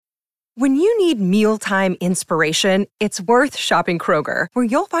When you need mealtime inspiration, it's worth shopping Kroger, where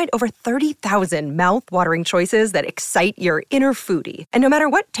you'll find over 30,000 mouth-watering choices that excite your inner foodie. And no matter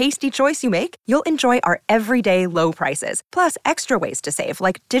what tasty choice you make, you'll enjoy our everyday low prices, plus extra ways to save,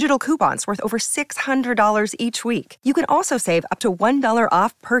 like digital coupons worth over $600 each week. You can also save up to $1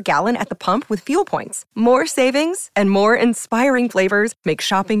 off per gallon at the pump with fuel points. More savings and more inspiring flavors make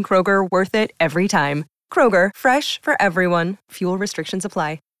shopping Kroger worth it every time. Kroger, fresh for everyone. Fuel restrictions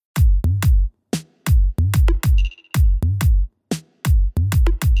apply.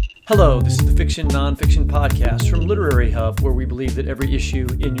 Hello, this is the Fiction Nonfiction Podcast from Literary Hub, where we believe that every issue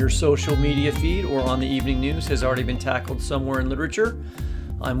in your social media feed or on the evening news has already been tackled somewhere in literature.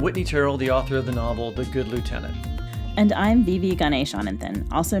 I'm Whitney Terrell, the author of the novel The Good Lieutenant. And I'm Vivi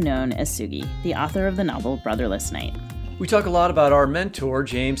Ganeshananthan, also known as Sugi, the author of the novel Brotherless Night. We talk a lot about our mentor,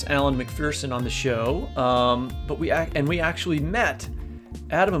 James Allen McPherson, on the show, but we actually met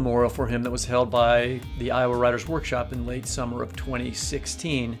at a memorial for him that was held by the Iowa Writers Workshop in late summer of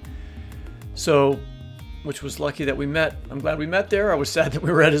 2016. So, which was lucky that we met. I'm glad we met there. I was sad that we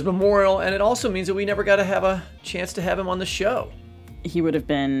were at his memorial, and it also means that we never got to have a chance to have him on the show. He would have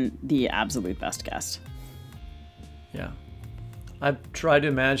been the absolute best guest. Yeah. I've tried to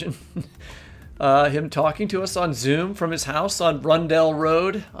imagine him talking to us on Zoom from his house on Rundell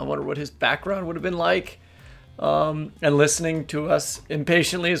Road. I wonder what his background would have been like. And listening to us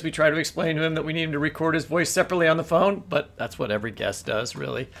impatiently as we try to explain to him that we need him to record his voice separately on the phone, but that's what every guest does,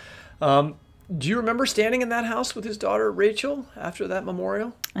 really. Do you remember standing in that house with his daughter, Rachel, after that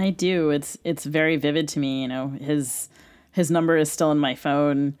memorial? I do. It's very vivid to me. You know, his number is still in my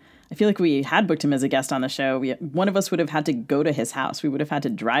phone. I feel like we had booked him as a guest on the show. One of us would have had to go to his house. We would have had to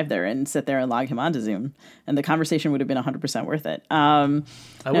drive there and sit there and log him onto Zoom. And the conversation would have been 100% worth it. I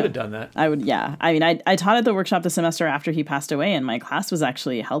would have done that. I would, yeah. I mean, I taught at the workshop the semester after he passed away, and my class was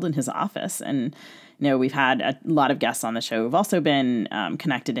actually held in his office. And, you know, we've had a lot of guests on the show who've also been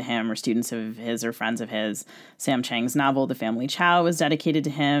connected to him or students of his or friends of his. Sam Chang's novel, The Family Chow, was dedicated to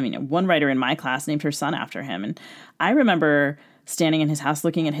him. You know, one writer in my class named her son after him. And I remember standing in his house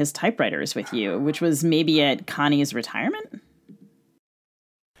looking at his typewriters with you, which was maybe at Connie's retirement?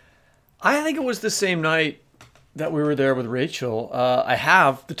 I think it was the same night that we were there with Rachel. I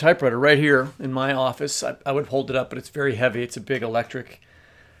have the typewriter right here in my office. I would hold it up, but it's very heavy. It's a big electric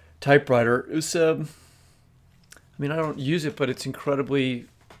typewriter. It was, I don't use it, but it's incredibly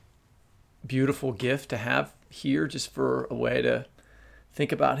beautiful gift to have here just for a way to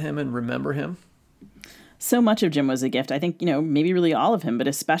think about him and remember him. So much of Jim was a gift. I think, you know, maybe really all of him, but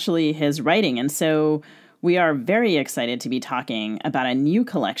especially his writing. And so we are very excited to be talking about a new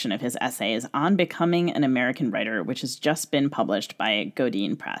collection of his essays on becoming an American writer, which has just been published by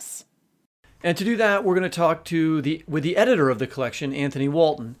Godine Press. And to do that, we're going to talk with the editor of the collection, Anthony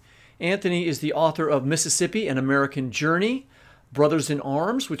Walton. Anthony is the author of Mississippi, An American Journey, Brothers in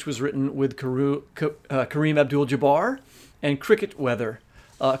Arms, which was written with Kareem Abdul-Jabbar, and Cricket Weather,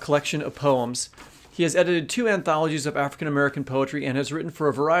 a collection of poems. He has edited 2 anthologies of African-American poetry and has written for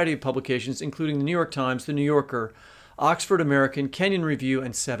a variety of publications, including the New York Times, The New Yorker, Oxford American, Kenyon Review,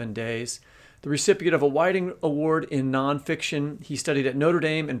 and 7 Days. The recipient of a Whiting Award in nonfiction, he studied at Notre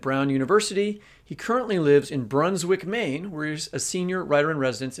Dame and Brown University. He currently lives in Brunswick, Maine, where he's a senior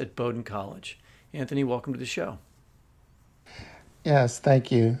writer-in-residence at Bowdoin College. Anthony, welcome to the show. Yes,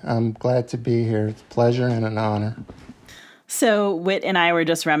 thank you. I'm glad to be here. It's a pleasure and an honor. So Whit and I were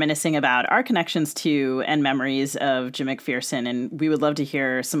just reminiscing about our connections to and memories of Jim McPherson, and we would love to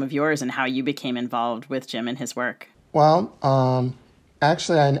hear some of yours and how you became involved with Jim and his work. Well,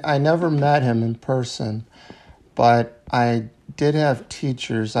 actually, I never met him in person, but I did have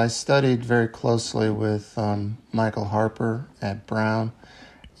teachers. I studied very closely with Michael Harper at Brown,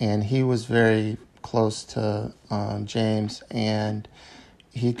 and he was very close to James, and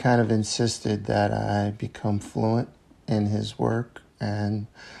he kind of insisted that I become fluent in his work, and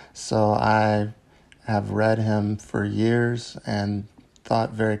so I have read him for years and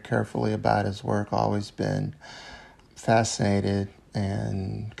thought very carefully about his work, always been fascinated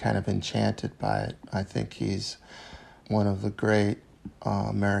and kind of enchanted by it. I think he's one of the great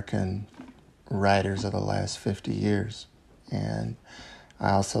American writers of the last 50 years, and I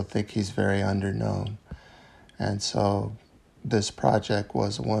also think he's very underknown. And so this project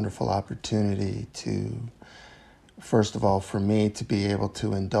was a wonderful opportunity to, first of all, for me to be able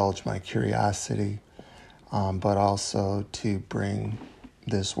to indulge my curiosity, but also to bring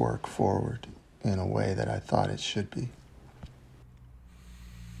this work forward in a way that I thought it should be.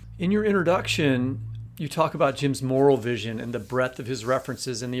 In your introduction, you talk about Jim's moral vision and the breadth of his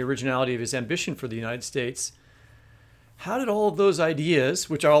references and the originality of his ambition for the United States. How did all of those ideas,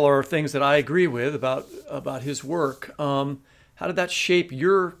 which all are things that I agree with about his work, how did that shape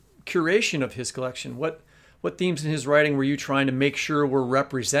your curation of his collection? What themes in his writing were you trying to make sure were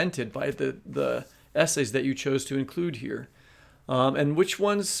represented by the essays that you chose to include here? And which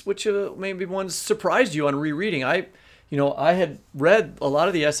maybe ones surprised you on rereading? I had read a lot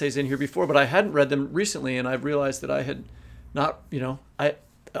of the essays in here before, but I hadn't read them recently, and I realized that I had not,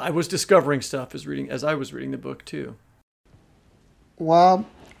 I was discovering stuff as I was reading the book too. Well,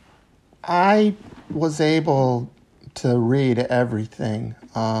 I was able to read everything.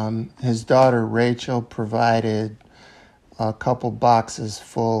 His daughter Rachel provided a couple boxes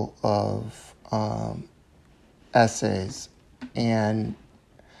full of essays, and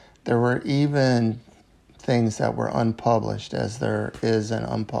there were even things that were unpublished, as there is an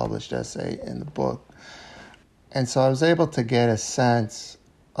unpublished essay in the book. And so I was able to get a sense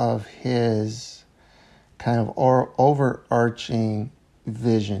of his kind of overarching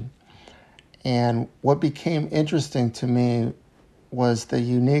vision. And what became interesting to me was the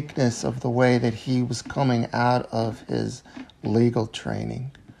uniqueness of the way that he was coming out of his legal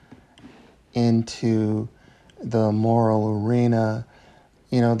training into the moral arena.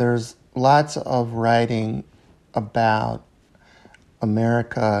 There's lots of writing about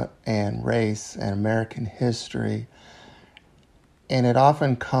America and race and American history, and it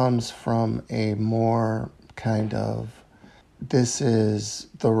often comes from a more kind of, this is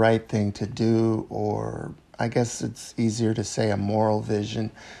the right thing to do, or I guess it's easier to say a moral vision,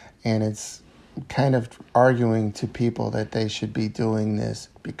 and it's kind of arguing to people that they should be doing this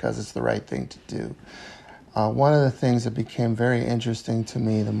because it's the right thing to do. One of the things that became very interesting to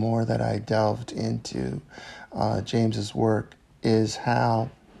me the more that I delved into James's work is how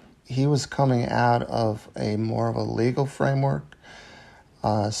he was coming out of a more of a legal framework,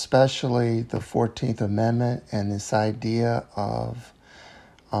 especially the 14th Amendment and this idea of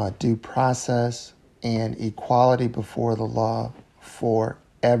due process and equality before the law for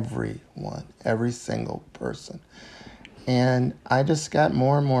everyone, every single person. And I just got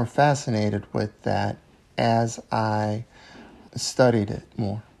more and more fascinated with that as I studied it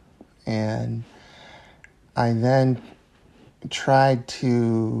more. And I then tried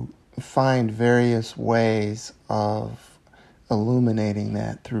to find various ways of illuminating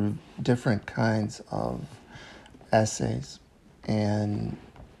that through different kinds of essays and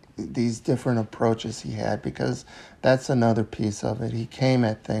these different approaches he had, because that's another piece of it. He came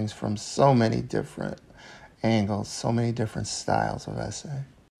at things from so many different angles, so many different styles of essay.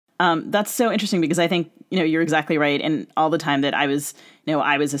 That's so interesting because I think, you're exactly right. And all the time that I was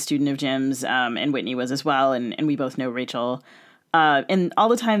a student of Jim's, and Whitney was as well. And we both know Rachel. And all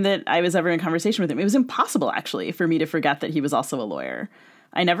the time that I was ever in conversation with him, it was impossible actually for me to forget that he was also a lawyer.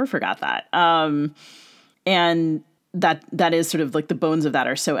 I never forgot that. And that is sort of like the bones of that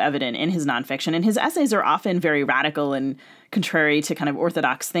are so evident in his nonfiction, and his essays are often very radical and contrary to kind of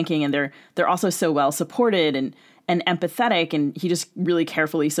orthodox thinking. And they're also so well supported and empathetic, and he just really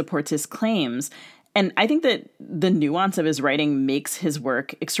carefully supports his claims. And I think that the nuance of his writing makes his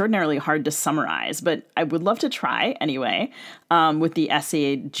work extraordinarily hard to summarize, but I would love to try anyway, with the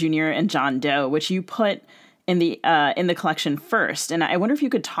essay Junior and John Doe, which you put in the collection first. And I wonder if you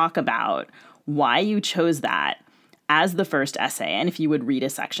could talk about why you chose that as the first essay, and if you would read a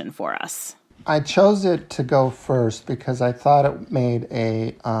section for us. I chose it to go first because I thought it made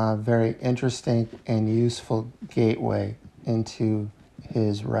a very interesting and useful gateway into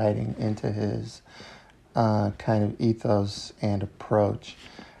his writing, into his kind of ethos and approach.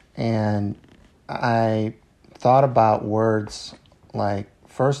 And I thought about words like,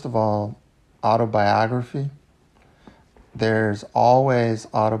 first of all, autobiography. There's always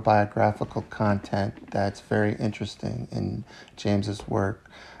autobiographical content that's very interesting in James's work.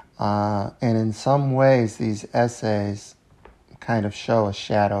 And in some ways, these essays kind of show a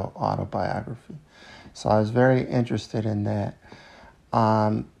shadow autobiography. So I was very interested in that.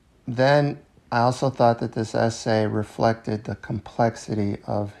 Then I also thought that this essay reflected the complexity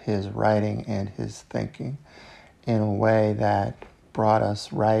of his writing and his thinking in a way that brought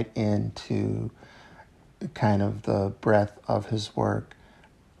us right into kind of the breadth of his work.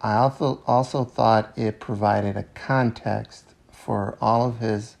 I also thought it provided a context for all of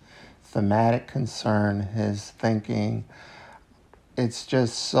his thematic concern, his thinking. It's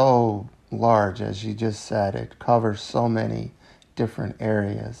just so large, as you just said. It covers so many different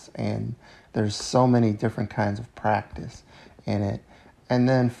areas, and there's so many different kinds of practice in it. And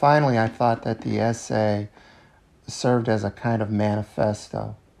then finally, I thought that the essay served as a kind of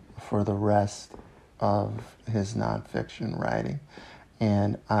manifesto for the rest of his nonfiction writing.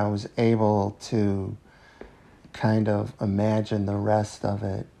 And I was able to kind of imagine the rest of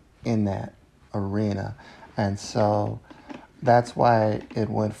it in that arena. And so that's why it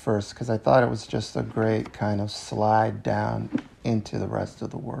went first, because I thought it was just a great kind of slide down into the rest of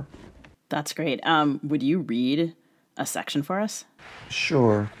the work. That's great. Would you read a section for us?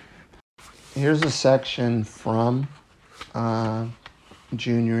 Sure. Here's a section from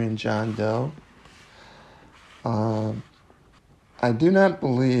Junior and John Doe. I do not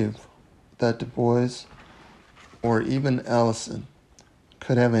believe that Du Bois or even Ellison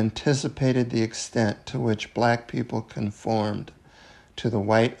could have anticipated the extent to which black people conformed to the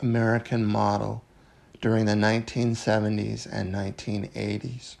white American model during the 1970s and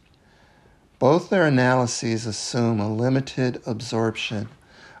 1980s. Both their analyses assume a limited absorption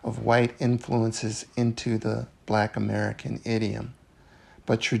of white influences into the black American idiom.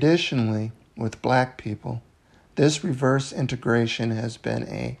 But traditionally, with black people, this reverse integration has been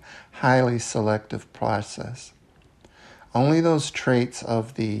a highly selective process. Only those traits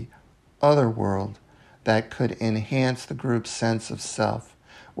of the other world that could enhance the group's sense of self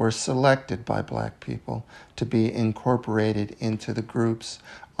were selected by black people to be incorporated into the group's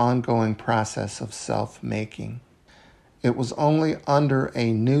ongoing process of self-making. It was only under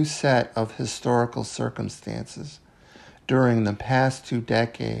a new set of historical circumstances during the past 2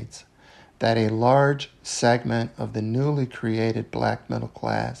 decades that a large segment of the newly created black middle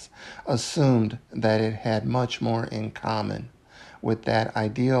class assumed that it had much more in common with that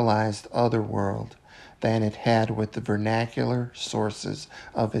idealized other world than it had with the vernacular sources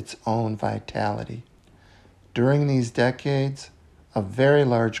of its own vitality. During these decades, a very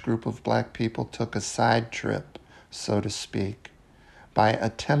large group of black people took a side trip, so to speak, by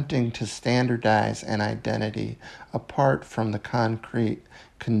attempting to standardize an identity apart from the concrete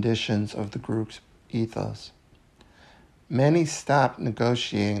conditions of the group's ethos. Many stopped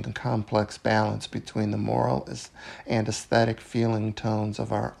negotiating the complex balance between the moral and aesthetic feeling tones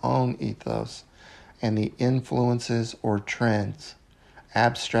of our own ethos and the influences or trends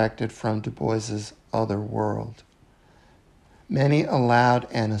abstracted from Du Bois's other world. Many allowed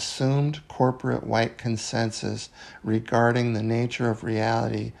an assumed corporate white consensus regarding the nature of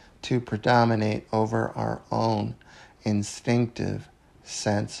reality to predominate over our own instinctive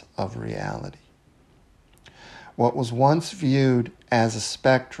sense of reality. What was once viewed as a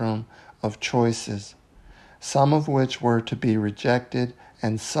spectrum of choices, some of which were to be rejected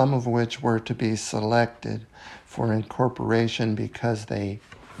and some of which were to be selected for incorporation because they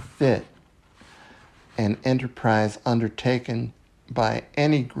fit an enterprise undertaken by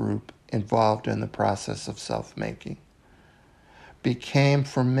any group involved in the process of self-making, became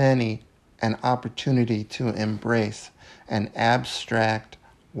for many an opportunity to embrace an abstract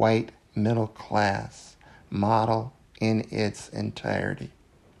white middle class model in its entirety.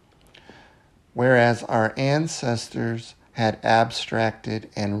 Whereas our ancestors had abstracted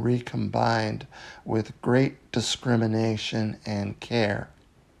and recombined with great discrimination and care,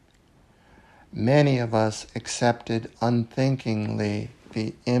 many of us accepted unthinkingly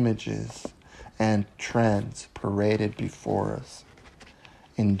the images and trends paraded before us.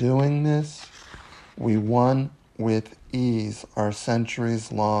 In doing this, we won with ease our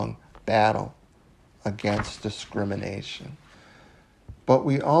centuries-long battle against discrimination. But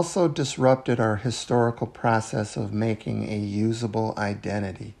we also disrupted our historical process of making a usable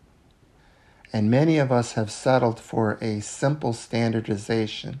identity. And many of us have settled for a simple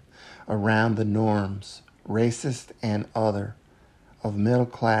standardization around the norms, racist and other, of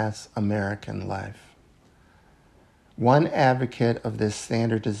middle-class American life. One advocate of this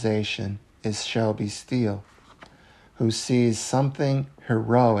standardization is Shelby Steele, who sees something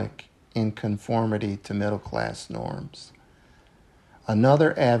heroic in conformity to middle-class norms.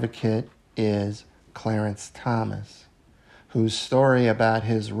 Another advocate is Clarence Thomas, whose story about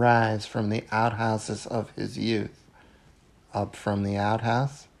his rise from the outhouses of his youth, up from the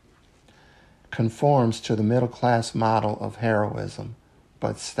outhouse, conforms to the middle-class model of heroism,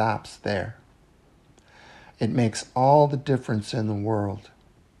 but stops there. It makes all the difference in the world,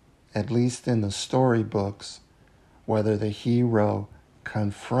 at least in the storybooks, whether the hero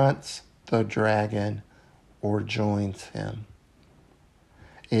confronts the dragon or joins him.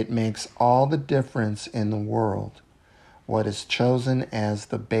 It makes all the difference in the world what is chosen as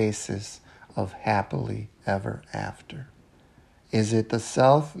the basis of happily ever after. Is it the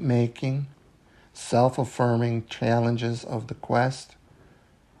self-making, self-affirming challenges of the quest,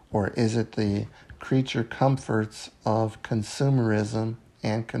 or is it the creature comforts of consumerism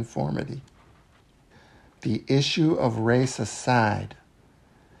and conformity? The issue of race aside,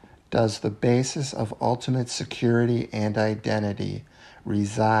 does the basis of ultimate security and identity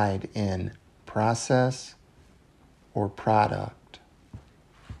reside in process, or product?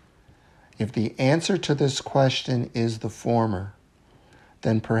 If the answer to this question is the former,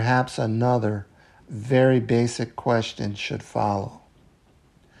 then perhaps another very basic question should follow.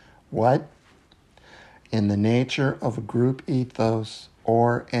 What, in the nature of a group ethos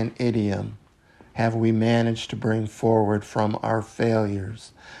or an idiom, have we managed to bring forward from our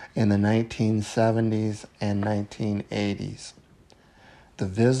failures in the 1970s and 1980s? The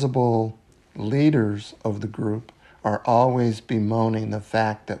visible leaders of the group are always bemoaning the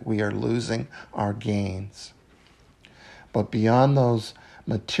fact that we are losing our gains. But beyond those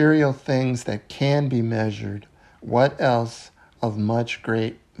material things that can be measured, what else of much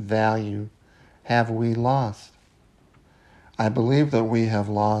great value have we lost? I believe that we have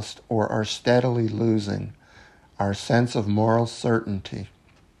lost or are steadily losing our sense of moral certainty,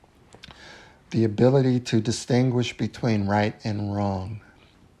 the ability to distinguish between right and wrong.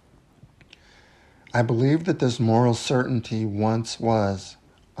 I believe that this moral certainty once was,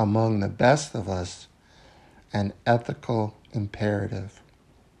 among the best of us, an ethical imperative,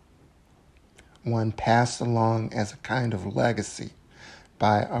 one passed along as a kind of legacy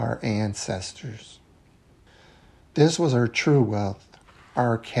by our ancestors. This was our true wealth,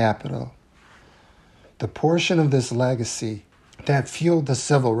 our capital. The portion of this legacy that fueled the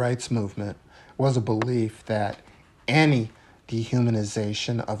civil rights movement was a belief that any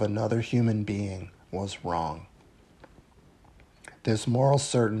dehumanization of another human being was wrong. This moral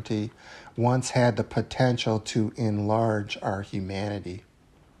certainty once had the potential to enlarge our humanity.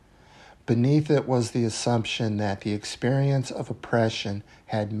 Beneath it was the assumption that the experience of oppression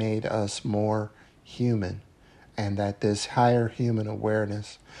had made us more human, and that this higher human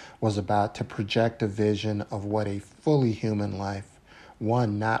awareness was about to project a vision of what a fully human life,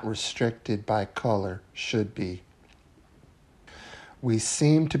 one not restricted by color, should be. We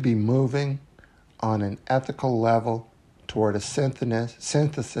seem to be moving on an ethical level toward a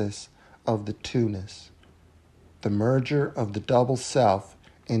synthesis of the two-ness, the merger of the double self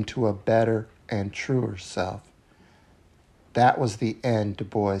into a better and truer self. That was the end Du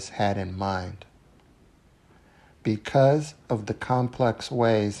Bois had in mind. Because of the complex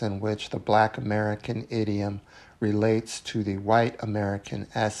ways in which the Black American idiom relates to the white American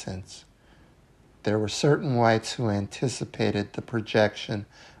essence, there were certain whites who anticipated the projection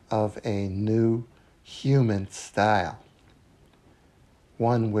of a new human style,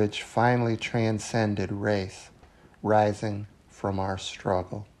 one which finally transcended race, rising from our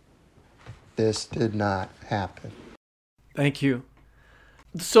struggle. This did not happen. Thank you.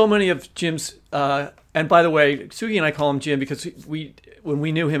 So many of Jim's, and by the way, Sugi and I call him Jim because when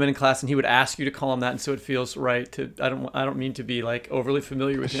we knew him in class, and he would ask you to call him that, and so it feels right to. I don't mean to be like overly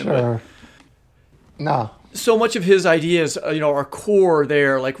familiar with him, Sure. but No. so much of his ideas, are core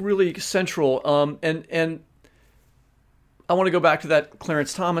there, like really central. And I want to go back to that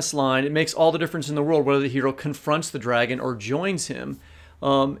Clarence Thomas line. It makes all the difference in the world whether the hero confronts the dragon or joins him.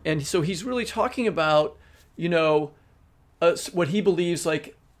 And so he's really talking about, what he believes,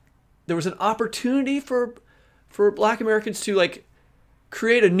 like there was an opportunity for Black Americans to like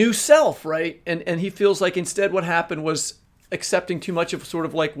create a new self, right? And he feels like instead what happened was accepting too much of sort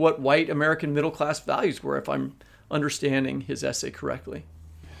of like what white American middle class values were, if I'm understanding his essay correctly.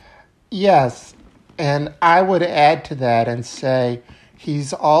 Yes, and I would add to that and say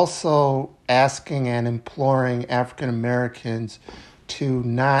he's also asking and imploring African Americans to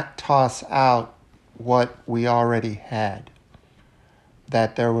not toss out what we already had,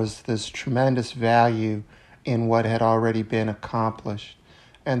 that there was this tremendous value in what had already been accomplished.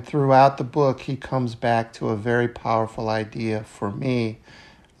 And throughout the book, he comes back to a very powerful idea for me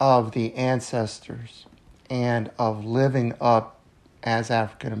of the ancestors and of living up as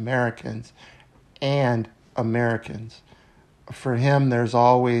African Americans and Americans. For him, there's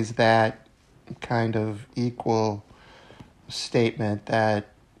always that kind of equal statement that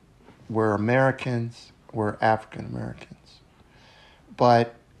we're Americans, we're African Americans.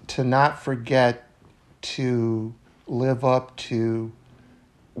 But to not forget to live up to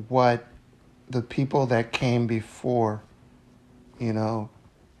what the people that came before,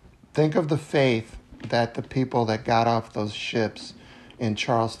 think of the faith that the people that got off those ships in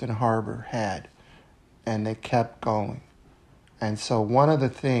Charleston Harbor had, and they kept going. And so one of the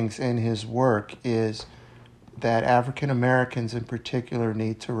things in his work is that African Americans in particular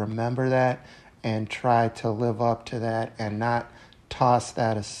need to remember that and try to live up to that and not toss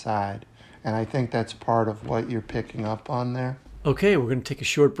that aside. And I think that's part of what you're picking up on there. Okay, we're going to take a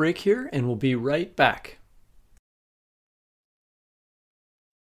short break here, and we'll be right back.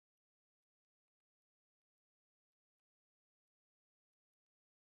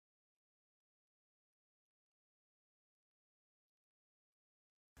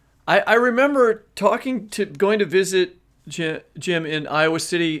 I remember going to visit Jim in Iowa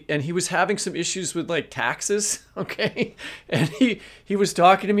City, and he was having some issues with like taxes. Okay. And he was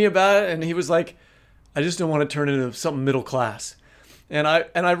talking to me about it, and he was like, I just don't want to turn into something middle class. And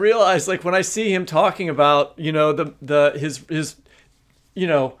I realized, like, when I see him talking about, his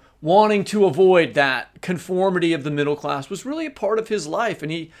wanting to avoid that conformity of the middle class was really a part of his life.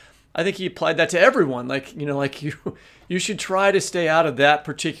 And I think he applied that to everyone. Like, you should try to stay out of that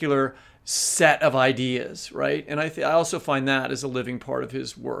particular set of ideas, right? And I also find that as a living part of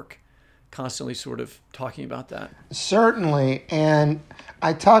his work, constantly sort of talking about that. Certainly, and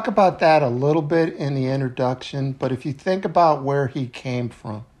I talk about that a little bit in the introduction, but if you think about where he came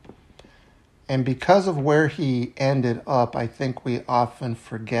from, and because of where he ended up, I think we often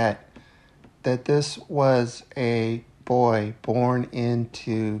forget that this was a boy born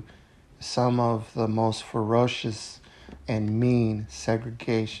into some of the most ferocious and mean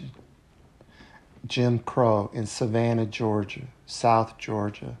segregation. Jim Crow in Savannah, Georgia, South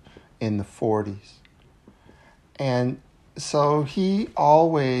Georgia in the 40s. And so he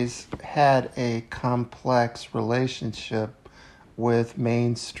always had a complex relationship with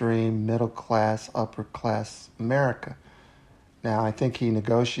mainstream, middle class, upper class America. Now, I think he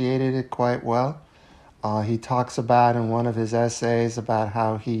negotiated it quite well. He talks about in one of his essays about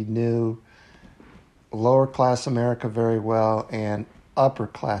how he knew lower class America very well and upper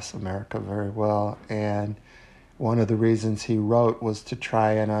class America very well. And one of the reasons he wrote was to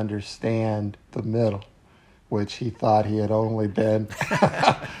try and understand the middle, which he thought he had only been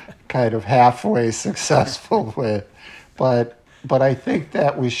kind of halfway successful with. But I think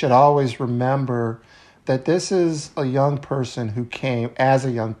that we should always remember that this is a young person who came, as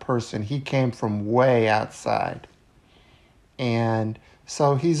a young person, he came from way outside. And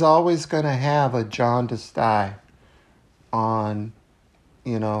so he's always going to have a jaundiced eye on,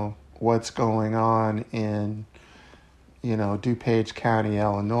 what's going on in, DuPage County,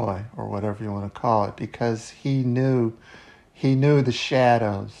 Illinois, or whatever you want to call it, because he knew the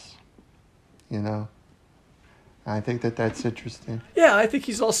shadows, I think that that's interesting. Yeah, I think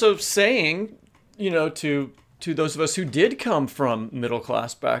he's also saying, to those of us who did come from middle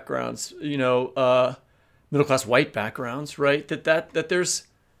class backgrounds, middle class white backgrounds, right? That there's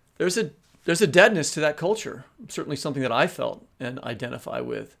a deadness to that culture. Certainly something that I felt and identify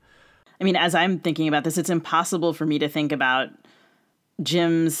with. I mean, as I'm thinking about this, it's impossible for me to think about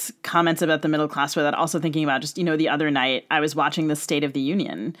Jim's comments about the middle class without also thinking about just, the other night I was watching the State of the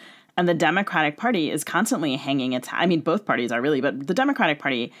Union, and the Democratic Party is constantly hanging its hat. I mean, both parties are really, but the Democratic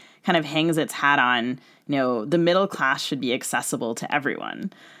Party kind of hangs its hat on, the middle class should be accessible to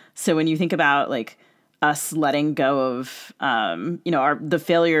everyone. So when you think about like us letting go of, the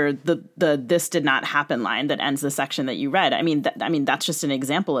failure, the "this did not happen" line that ends the section that you read. I mean, that's just an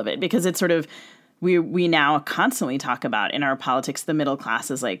example of it, because it's sort of, we now constantly talk about in our politics, the middle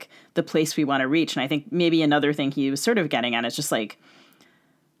class is like the place we want to reach. And I think maybe another thing he was sort of getting at is just like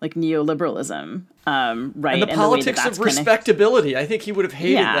neoliberalism, right? And the politics of respectability. I think he would have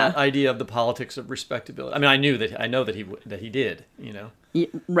hated that idea of the politics of respectability. I mean, I know that he did,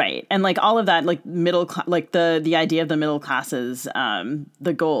 Right. And like all of that, like like the idea of the middle classes,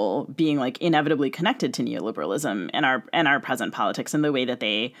 the goal being like inevitably connected to neoliberalism and our present politics and the way that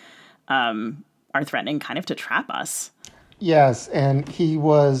they are threatening kind of to trap us. Yes. And he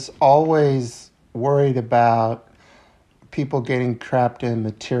was always worried about people getting trapped in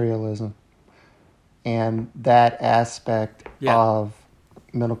materialism and that aspect of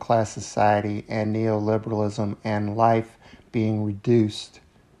middle class society and neoliberalism and life being reduced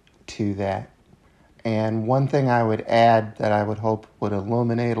to that. And one thing I would add that I would hope would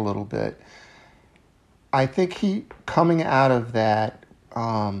illuminate a little bit, I think he, coming out of that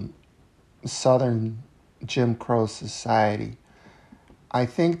Southern Jim Crow society, I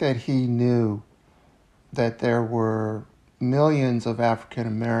think that he knew that there were millions of African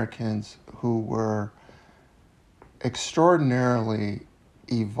Americans who were extraordinarily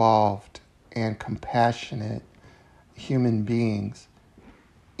evolved and compassionate human beings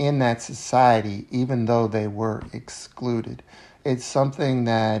in that society, even though they were excluded. It's something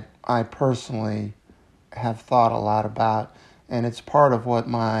that I personally have thought a lot about, and it's part of what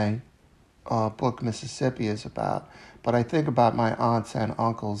my book Mississippi is about. But I think about my aunts and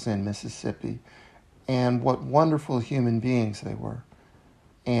uncles in Mississippi and what wonderful human beings they were.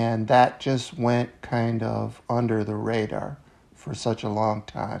 And that just went kind of under the radar for such a long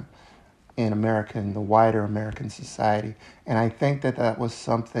time in America, in the wider American society. And I think that that was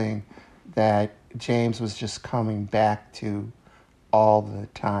something that James was just coming back to all the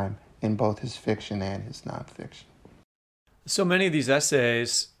time in both his fiction and his nonfiction. So many of these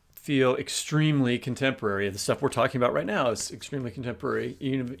essays feel extremely contemporary. The stuff we're talking about right now is extremely contemporary,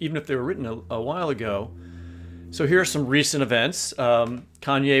 even if they were written a while ago. So here are some recent events.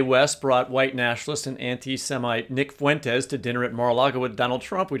 Kanye West brought white nationalist and anti-Semite Nick Fuentes to dinner at Mar-a-Lago with Donald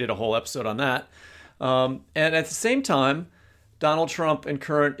Trump. We did a whole episode on that. And at the same time, Donald Trump and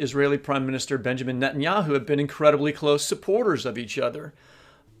current Israeli Prime Minister Benjamin Netanyahu have been incredibly close supporters of each other.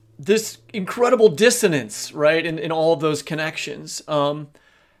 This incredible dissonance, right, in all of those connections.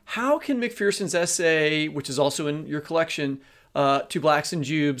 How can McPherson's essay, which is also in your collection, To Blacks and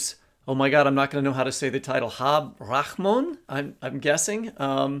Jews, oh my God, I'm not going to know how to say the title, Hab Rahmon, I'm guessing,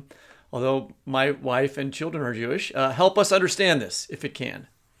 although my wife and children are Jewish, help us understand this, if it can.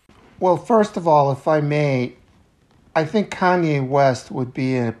 Well, first of all, if I may, I think Kanye West would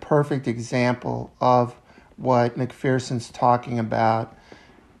be a perfect example of what McPherson's talking about,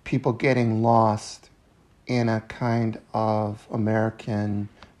 people getting lost in a kind of American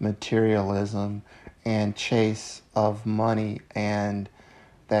materialism and chase of money and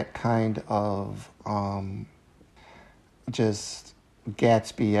that kind of just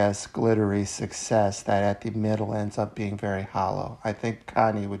Gatsby-esque glittery success that at the middle ends up being very hollow. I think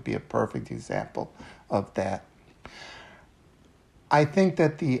Kanye would be a perfect example of that. I think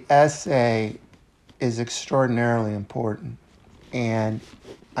that the essay is extraordinarily important, and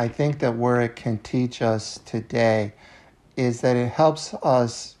I think that where it can teach us today is that it helps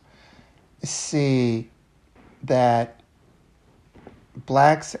us see that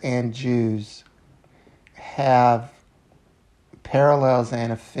blacks and Jews have parallels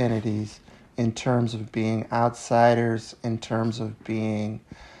and affinities in terms of being outsiders, in terms of being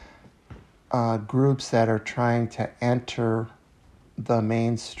groups that are trying to enter the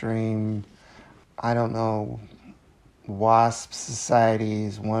mainstream, I don't know, WASP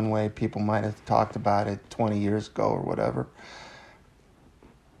societies, one way people might have talked about it 20 years ago or whatever.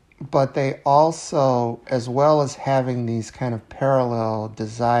 But they also, as well as having these kind of parallel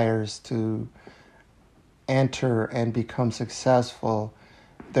desires to enter and become successful,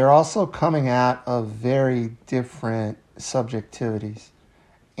 they're also coming out of very different subjectivities.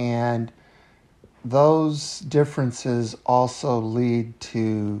 And those differences also lead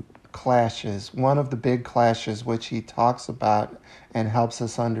to clashes. One of the big clashes, which he talks about and helps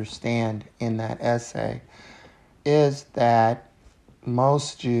us understand in that essay, is that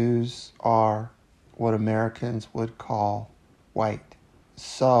most Jews are what Americans would call white.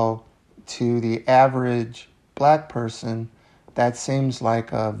 So to the average black person, that seems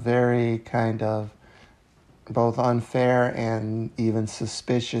like a very kind of both unfair and even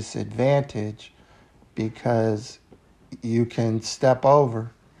suspicious advantage, because you can step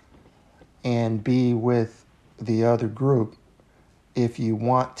over and be with the other group if you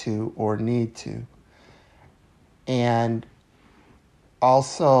want to or need to. And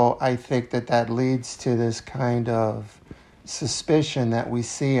also, I think that leads to this kind of suspicion that we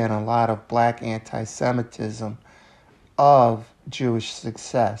see in a lot of black anti-Semitism of Jewish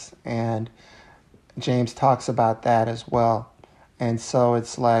success. And James talks about that as well. And so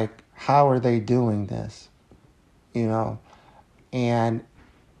it's like, how are they doing this? You know? And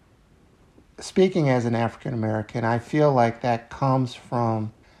speaking as an African American, I feel like that comes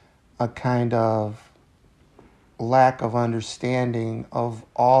from a kind of lack of understanding of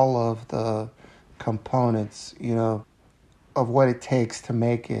all of the components, you know, of what it takes to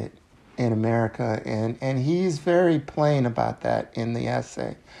make it in America. And he's very plain about that in the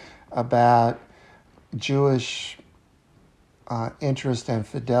essay, about Jewish interest and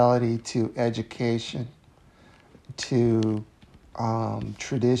fidelity to education, to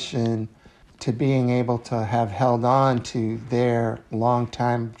tradition, to being able to have held on to their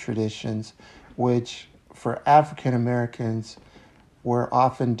long-time traditions, which for African Americans were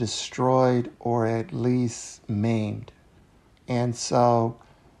often destroyed or at least maimed. And so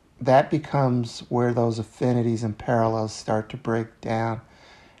that becomes where those affinities and parallels start to break down.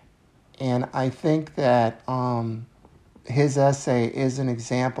 And I think that his essay is an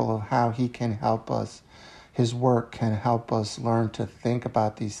example of how he can help us, his work can help us learn to think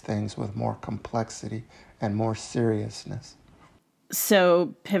about these things with more complexity and more seriousness.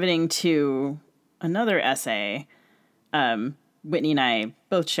 So pivoting to another essay, Whitney and I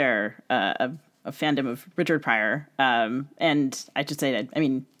both share a fandom of Richard Pryor. And I should say that, I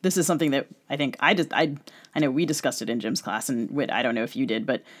mean, this is something that I think I know we discussed it in Jim's class, and Whit, I don't know if you did,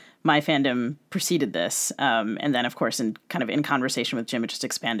 but my fandom preceded this. And then, of course, in conversation with Jim, it just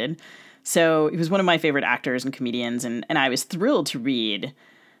expanded. So he was one of my favorite actors and comedians, and I was thrilled to read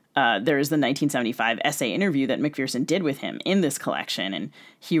There's the 1975 essay interview that McPherson did with him in this collection, and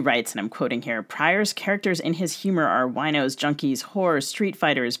he writes, and I'm quoting here, "Pryor's characters in his humor are winos, junkies, whores, street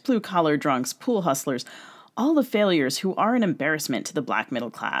fighters, blue-collar drunks, pool hustlers, all the failures who are an embarrassment to the black middle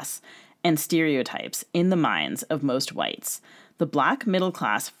class, and stereotypes in the minds of most whites. The black middle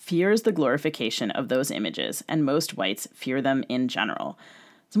class fears the glorification of those images, and most whites fear them in general."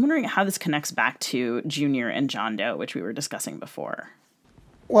 So I'm wondering how this connects back to Junior and John Doe, which we were discussing before.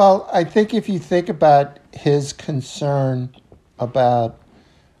 Well, I think if you think about his concern about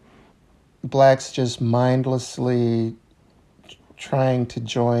blacks just mindlessly trying to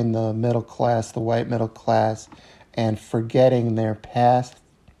join the middle class, the white middle class, and forgetting their past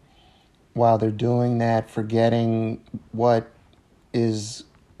while they're doing that, forgetting what is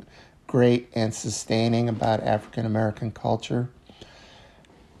great and sustaining about African American culture.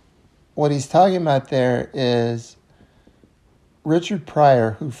 What he's talking about there is Richard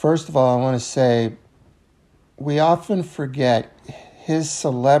Pryor, who, first of all, I want to say, we often forget his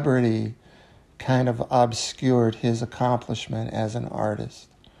celebrity kind of obscured his accomplishment as an artist.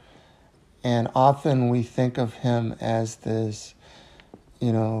 And often we think of him as this,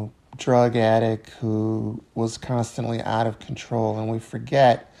 drug addict who was constantly out of control, and we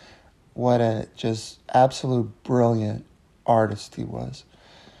forget what a just absolute brilliant artist he was.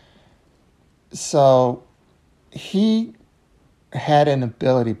 So Pryor had an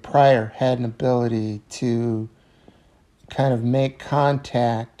ability to kind of make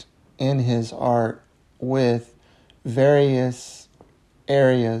contact in his art with various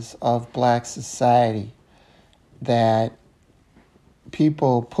areas of black society that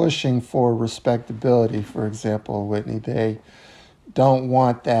people pushing for respectability, for example, Whitney, they don't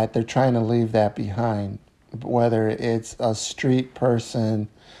want that. They're trying to leave that behind, whether it's a street person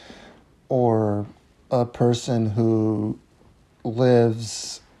or a person who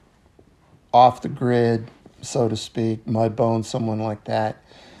lives off the grid, so to speak, Mudbone, someone like that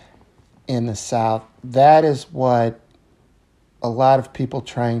in the South. That is what a lot of people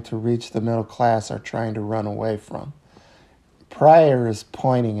trying to reach the middle class are trying to run away from. Pryor is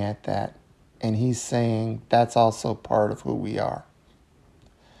pointing at that, and he's saying that's also part of who we are.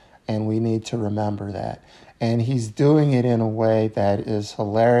 And we need to remember that. And he's doing it in a way that is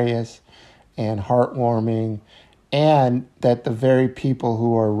hilarious and heartwarming, and that the very people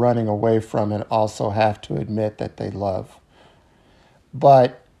who are running away from it also have to admit that they love.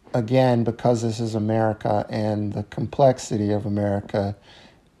 But again, because this is America and the complexity of America,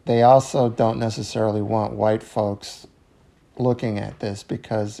 they also don't necessarily want white folks looking at this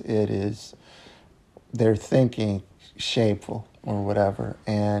because it is their thinking shameful or whatever.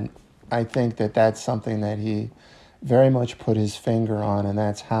 And I think that that's something that he very much put his finger on, and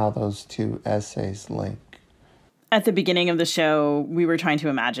that's how those two essays link. At the beginning of the show, we were trying to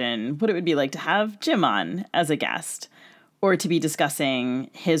imagine what it would be like to have Jim on as a guest, or to be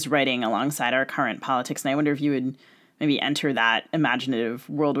discussing his writing alongside our current politics. And I wonder if you would maybe enter that imaginative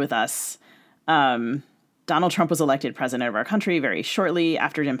world with us. Donald Trump was elected president of our country very shortly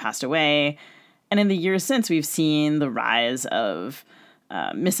after Jim passed away. And in the years since, we've seen the rise of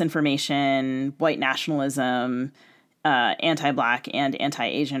misinformation, white nationalism, anti-Black and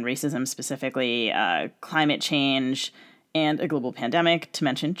anti-Asian racism specifically, climate change, and a global pandemic, to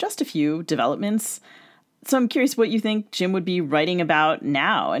mention just a few developments. So I'm curious what you think Jim would be writing about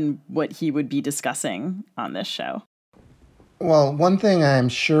now and what he would be discussing on this show. Well, one thing I'm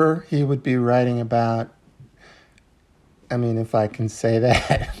sure he would be writing about, I mean, if I can say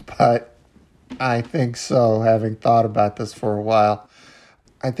that, but I think so, having thought about this for a while.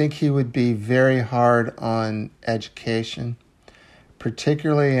 I think he would be very hard on education,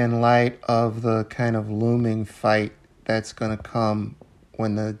 particularly in light of the kind of looming fight that's going to come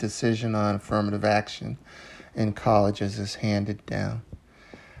when the decision on affirmative action in colleges is handed down.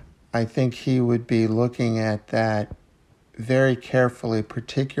 I think he would be looking at that very carefully,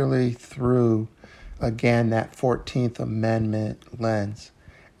 particularly through, again, that 14th Amendment lens.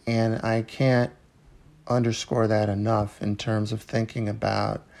 And I can't underscore that enough in terms of thinking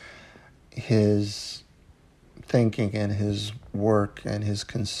about his thinking and his work and his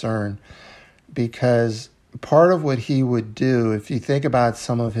concern, because part of what he would do, if you think about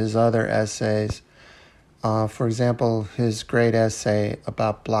some of his other essays, for example, his great essay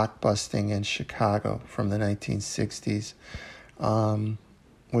about blockbusting in Chicago from the 1960s,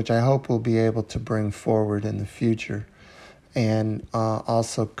 which I hope we'll be able to bring forward in the future. And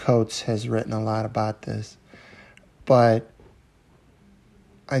also Coates has written a lot about this. But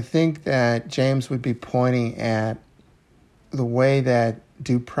I think that James would be pointing at the way that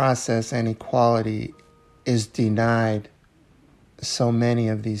due process and equality is denied so many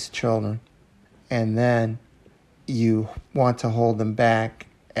of these children, and then you want to hold them back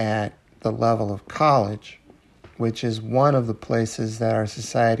at the level of college, which is one of the places that our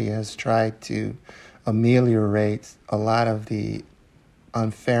society has tried to ameliorate a lot of the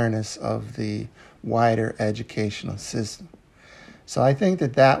unfairness of the wider educational system. So I think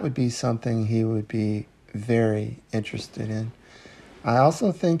that that would be something he would be very interested in. I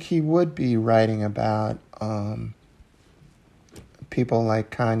also think he would be writing about people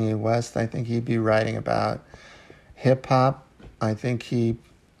like Kanye West. I think he'd be writing about hip-hop. I think he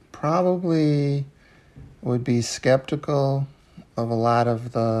probably would be skeptical of a lot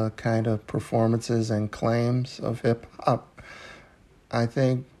of the kind of performances and claims of hip-hop. I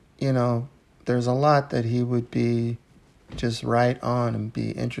think, there's a lot that he would be just right on and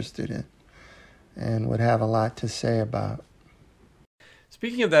be interested in and would have a lot to say about.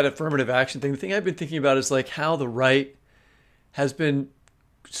 Speaking of that affirmative action thing, the thing I've been thinking about is like how the right has been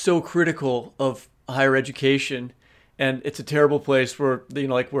so critical of higher education, and it's a terrible place where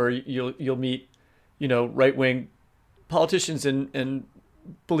where you'll meet right-wing politicians and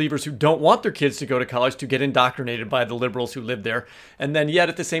believers who don't want their kids to go to college to get indoctrinated by the liberals who live there, and then yet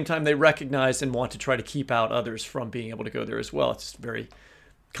at the same time they recognize and want to try to keep out others from being able to go there as well. It's a very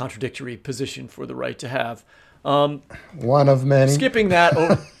contradictory position for the right to have. One of many. Skipping that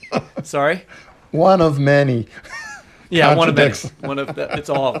over. Sorry? One of many. Yeah, one of many. One of that. It's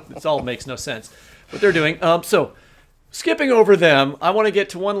all makes no sense what they're doing. So skipping over them, I want to get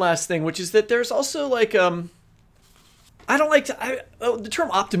to one last thing, which is that there's also like I don't like to the term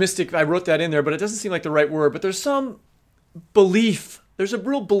optimistic. I wrote that in there, but it doesn't seem like the right word. But there's some belief. There's a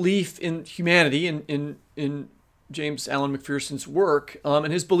real belief in humanity in James Allen McPherson's work,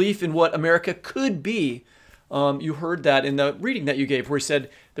 and his belief in what America could be. You heard that in the reading that you gave, where he said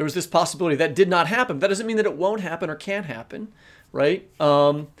there was this possibility that did not happen. That doesn't mean that it won't happen or can't happen, right?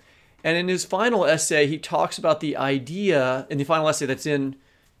 And in his final essay, he talks about the idea, in the final essay that's in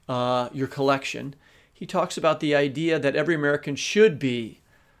your collection, he talks about the idea that every American should be,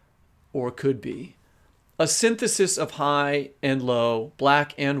 or could be, a synthesis of high and low,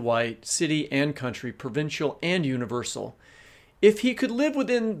 black and white, city and country, provincial and universal. If he could live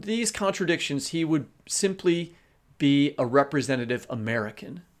within these contradictions, he would simply be a representative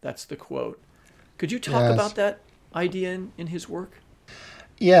American. That's the quote. Could you talk about that idea in his work?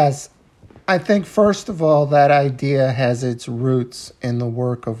 Yes. I think, first of all, that idea has its roots in the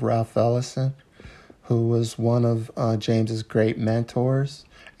work of Ralph Ellison, who was one of James's great mentors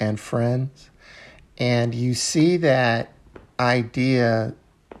and friends. And you see that idea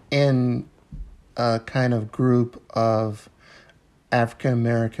in a kind of group of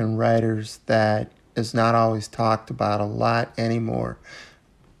African-American writers that is not always talked about a lot anymore.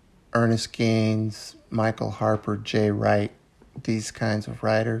 Ernest Gaines, Michael Harper, Jay Wright, these kinds of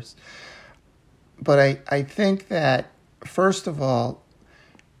writers. But I think that, first of all,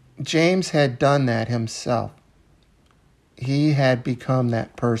 James had done that himself. He had become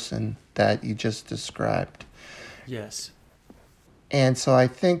that person that you just described. Yes. And so I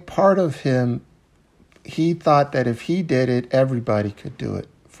think part of him, he thought that if he did it, everybody could do it,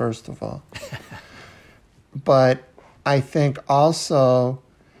 first of all. But I think also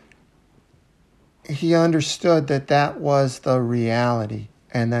he understood that that was the reality,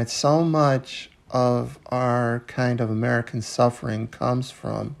 and that so much of our kind of American suffering comes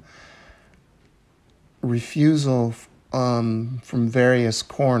from refusal from various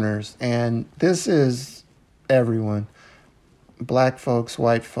corners. And this is everyone. Black folks,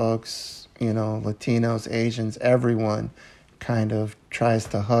 white folks, Latinos, Asians, everyone kind of tries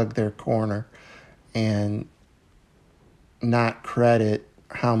to hug their corner and not credit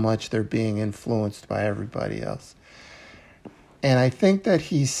how much they're being influenced by everybody else. And I think that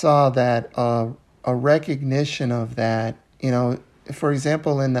he saw that a recognition of that, for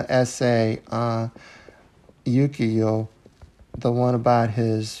example, in the essay, Yukio, the one about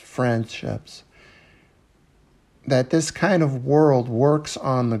his friendships, that this kind of world works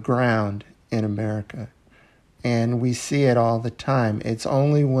on the ground in America. And we see it all the time. It's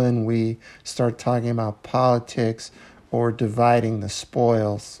only when we start talking about politics or dividing the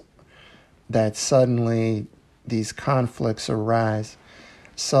spoils that suddenly these conflicts arise.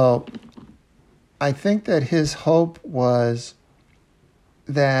 So I think that his hope was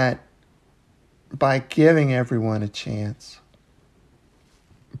that by giving everyone a chance,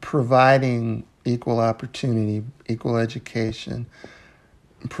 providing equal opportunity, equal education,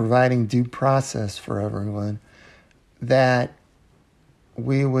 providing due process for everyone, that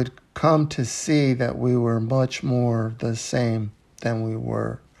we would come to see that we were much more the same than we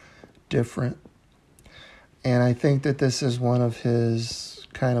were different. And I think that this is one of his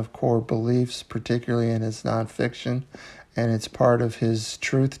kind of core beliefs, particularly in his nonfiction, and it's part of his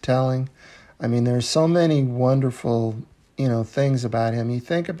truth-telling. I mean, there's so many wonderful, things about him. You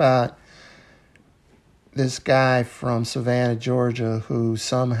think about this guy from Savannah, Georgia, who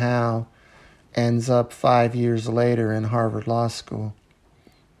somehow ends up 5 years later in Harvard Law School.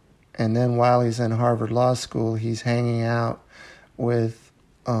 And then while he's in Harvard Law School, he's hanging out with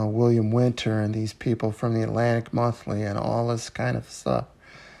William Winter and these people from the Atlantic Monthly and all this kind of stuff.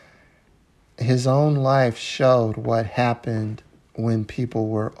 His own life showed what happened when people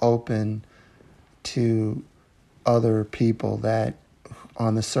were open to other people that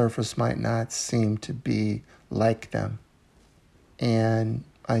on the surface might not seem to be like them. And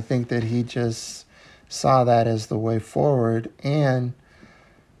I think that he just saw that as the way forward, and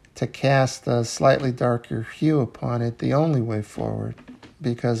to cast a slightly darker hue upon it, the only way forward,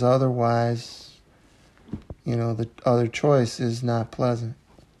 because otherwise, the other choice is not pleasant.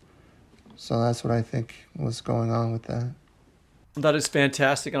 So that's what I think was going on with that. That is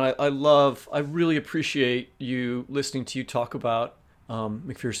fantastic, and I really appreciate you listening to you talk about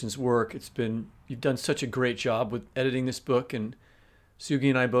McPherson's work. You've done such a great job with editing this book, and Sugi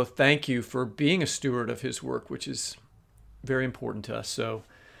and I both thank you for being a steward of his work, which is very important to us. So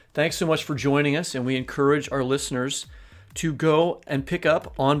thanks so much for joining us, and we encourage our listeners to go and pick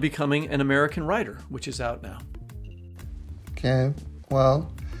up On Becoming an American Writer, which is out now. Okay,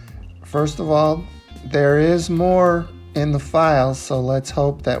 well, first of all, there is more in the files, so let's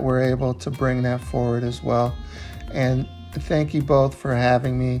hope that we're able to bring that forward as well. And thank you both for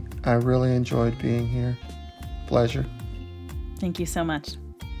having me. I really enjoyed being here. Pleasure. Thank you so much.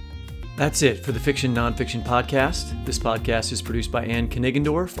 That's it for the Fiction Nonfiction Podcast. This podcast is produced by Ann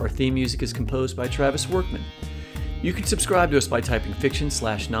Knigendorf. Our theme music is composed by Travis Workman. You can subscribe to us by typing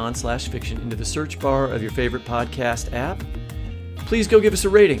fiction/non/fiction into the search bar of your favorite podcast app. Please go give us a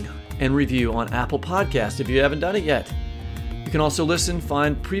rating and review on Apple Podcasts if you haven't done it yet. You can also listen,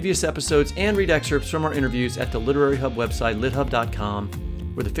 find previous episodes, and read excerpts from our interviews at the Literary Hub website, lithub.com,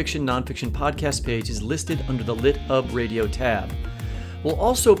 where the Fiction Nonfiction Podcast page is listed under the Lit Hub Radio tab. We'll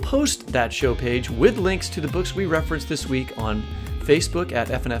also post that show page with links to the books we referenced this week on Facebook at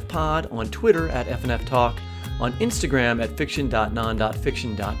FNF Pod, on Twitter at FNF Talk, on Instagram at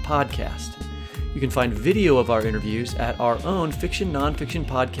fiction.non.fiction.podcast. You can find video of our interviews at our own Fiction Nonfiction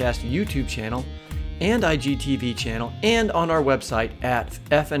Podcast YouTube channel and IGTV channel, and on our website at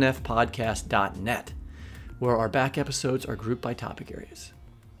fnfpodcast.net, where our back episodes are grouped by topic areas.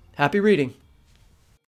 Happy reading!